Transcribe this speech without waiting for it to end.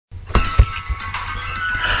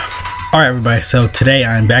Alright everybody, so today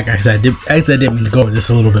I'm back. Actually I did mean to go over this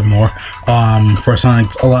a little bit more. For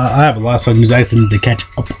Sonic, I have a lot of Sonic news I need to catch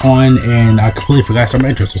up on, and I completely forgot some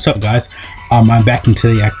intros. What's up guys? I'm back in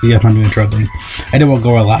today actually. That's my new intro thing. I did want to go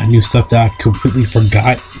over a lot of new stuff that I completely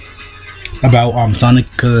forgot about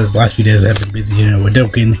Sonic, because the last few days I've been busy, with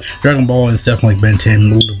Dokkan, Dragon Ball and stuff like Ben 10,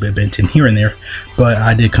 a little bit Ben 10 here and there. But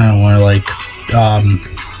I did kind of want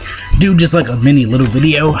to do just like a mini little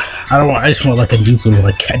video. I just want like a new little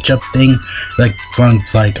like catch up thing. Like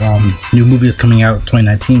Sonic's new movie is coming out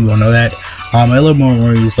 2019, we all know that. A little more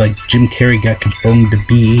news, like Jim Carrey got confirmed to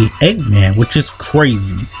be Eggman, which is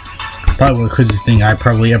crazy. Probably one of the craziest thing I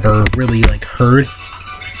probably ever really heard.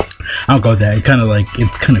 I'll go with that.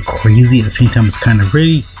 It's kind of crazy, at the same time it's kind of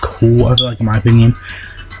really cool, I feel like, in my opinion.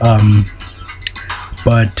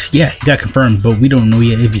 But yeah, he got confirmed, but we don't know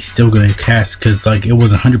yet if he's still gonna cast, because it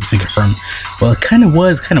wasn't 100% confirmed. Well, it kind of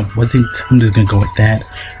was, kind of wasn't. I'm just gonna go with that.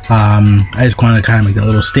 I just want to kind of make a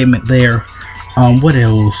little statement there. What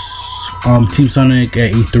else? Team Sonic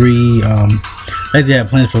at E3. They had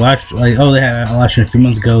plans for live, they had a live stream a few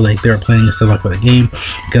months ago. They were planning to stuff for the game,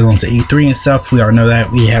 get on to E3 and stuff. We already know that.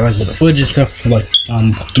 We had with the footage and stuff,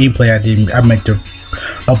 gameplay. I meant to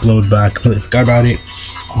upload, but I completely forgot about it.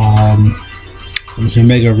 So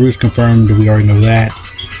Mega Rouge confirmed, we already know that.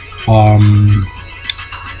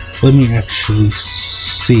 Let me actually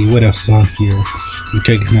see what else is on here.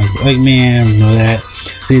 Okay, Eggman, we know that.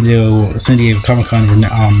 San Diego Comic-Con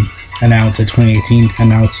announced in 2018,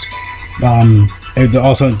 announced they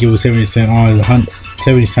also give us 70% on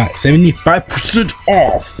 75%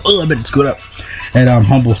 off. Oh, I better screw it up. At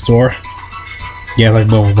Humble Store. Yeah,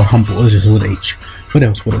 but Humble is just with H. What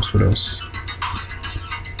else?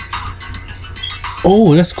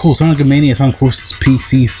 Oh, that's cool. Sonic Mania Sonic Forces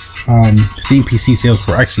PC, Steam PC sales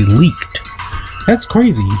were actually leaked. That's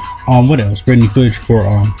crazy. What else? Brand new footage for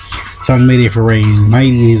Sonic Mania for Rain.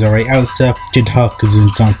 Mighty is already out and stuff. Jid Huck is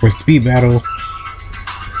in Sonic Forces Speed Battle.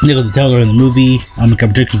 Nicholas the Teller in the movie. A couple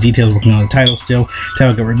particular details working on the title still.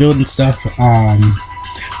 Title got revealed and stuff.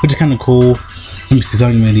 Which is kind of cool. Let me see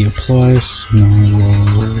Sonic Mania Plus.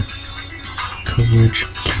 No coverage.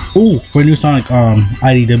 Oh, for a new Sonic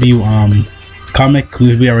IDW comic,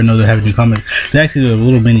 we already know they have a new comic. They actually did a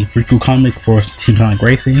little mini prequel comic for Team Sonic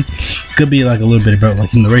Racing. Could be a little bit about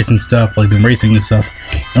the racing stuff, the racing and stuff.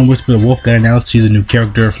 And Whisper the Wolf got announced. She's a new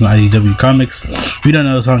character from the IDW comics. We don't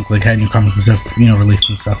know Sonic had new comics and stuff, released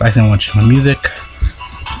and stuff. Actually, I want to watch my music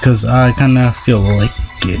because I kind of feel like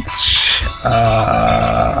it.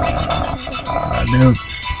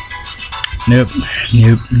 Nope.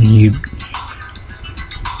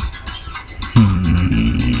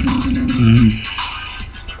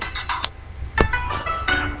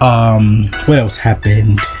 What else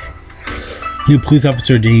happened? New police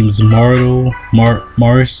officer James Marston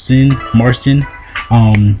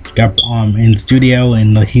got in studio,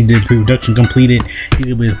 and he did pre-production completed. He's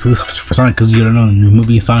gonna be a police officer for Sonic, because you don't know the new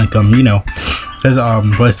movie Sonic. There's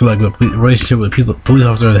the relationship with police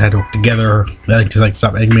officer that had to work together, just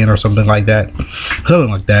stop Eggman or something like that. I don't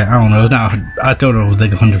know. It's not. I don't know if it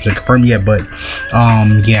was 100% confirmed yet, but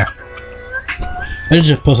yeah. I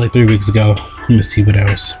just posted 3 weeks ago. Let me see what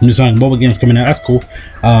else. New Sonic mobile games coming out. That's cool.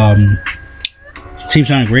 Team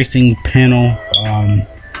Sonic Racing panel.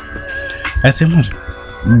 That's it.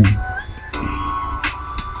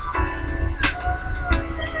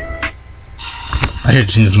 I should have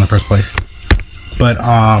changed this in the first place. But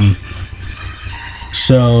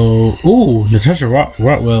so Natasha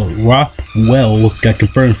Rothwell got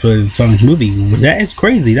confirmed for the Sonic movie. That is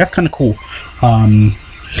crazy. That's kind of cool. Let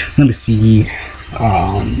me see.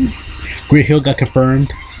 Great Hill got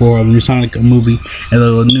confirmed for the new Sonic movie, and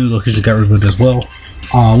the new location got revealed as well.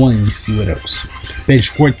 Let me see what else. Ben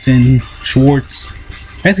Schwartz.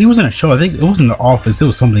 Actually, he was in a show. I think it wasn't The Office. It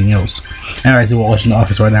was something else. Anyways, we're watching The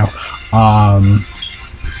Office right now.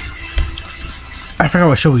 I forgot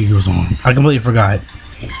what show he was on. I completely forgot.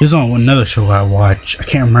 He was on another show I watched. I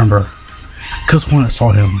can't remember. Because when I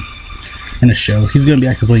saw him in the show, he's gonna be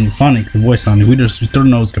actually playing Sonic, the voice Sonic. We don't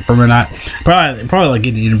know if it's confirmed or not. Probably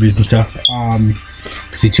getting interviews and stuff.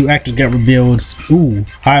 See, 2 actors got revealed.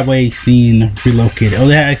 Highway scene relocated.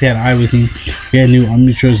 They actually had a highway scene. We had new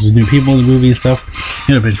Omnitrix, new people in the movie and stuff.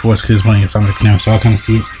 Ben Schwartz, because he's playing Sonic now, so I kind of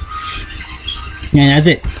see it. And that's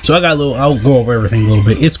it. So I'll go over everything a little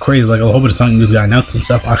bit. It's crazy. A whole bunch of Sonic news got announced and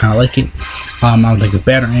stuff. I kind of like it. I don't think it's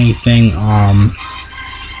bad or anything. I'm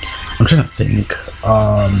trying to think.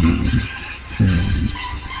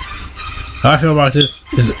 How I feel about this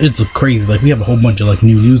is it's crazy. We have a whole bunch of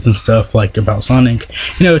new news and stuff about Sonic.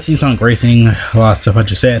 Team Sonic Racing, a lot of stuff I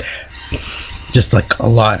just said. just like a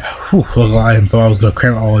lot of info. I was gonna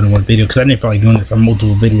cram it all in one video because I didn't feel like doing this on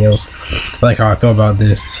multiple videos. Like how I felt about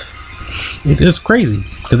this, it is crazy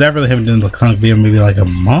because I really haven't done like a Sonic video maybe like a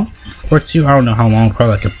month or two. I don't know how long,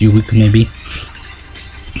 probably like a few weeks maybe.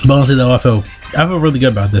 But honestly though, I feel really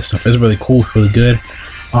good about this stuff. It's really cool, it's really good.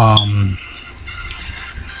 A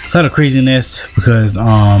lot of craziness because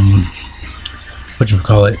what you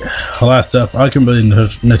call it, a lot of stuff. I can really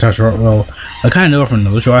Natasha Hartwell. I kind of know her from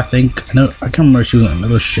another show. I think I can't remember if she was on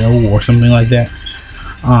another show or something like that.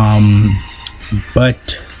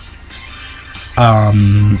 But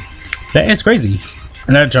that is crazy.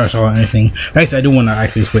 I'm not trying to show anything. Actually, I do want to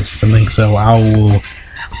actually switch to something, so I will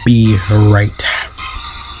be right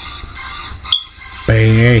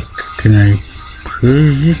back. Can I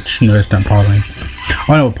push? No, it's not pausing.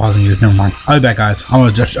 I know what pausing is. Never mind. I'll be back, guys. I'm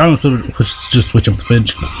gonna just switch up the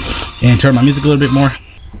footage and turn my music a little bit more.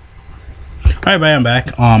 Alright, bye, I'm back.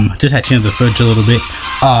 Just had to change the footage a little bit.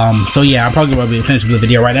 So yeah, I'm probably gonna be finished with the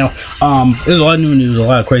video right now. There's a lot of new news, a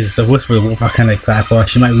lot of crazy stuff. Whisper the Wolf, I'm kind of excited for.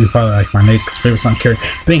 She might be probably like my next favorite Sonic character,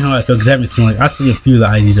 depending how I feel, because I haven't seen like I see a few of the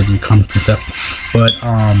IDW comments and stuff. But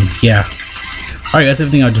yeah. Alright guys,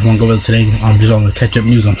 everything I just want to go over today. Just on the catch up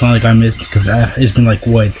news on Sonic I missed, because it's been like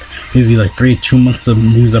what, maybe like 2 months of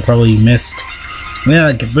news I probably missed. And then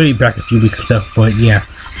I get really back a few weeks and stuff, but yeah.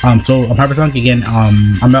 So I'm VortexxSonic again.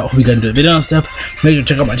 I'm out. Hope you guys enjoyed the video and stuff. Make sure to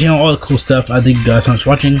check out my channel, all the cool stuff. I thank you guys so much for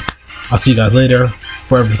watching. I'll see you guys later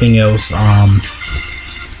for everything else.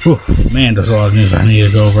 Whew, man, there's a lot of news I need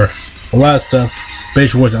to go over. A lot of stuff.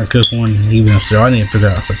 Base Wars I could one, even if I need to figure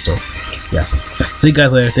out stuff. So yeah. See you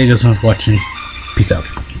guys later. Thank you guys so much for watching. Peace out.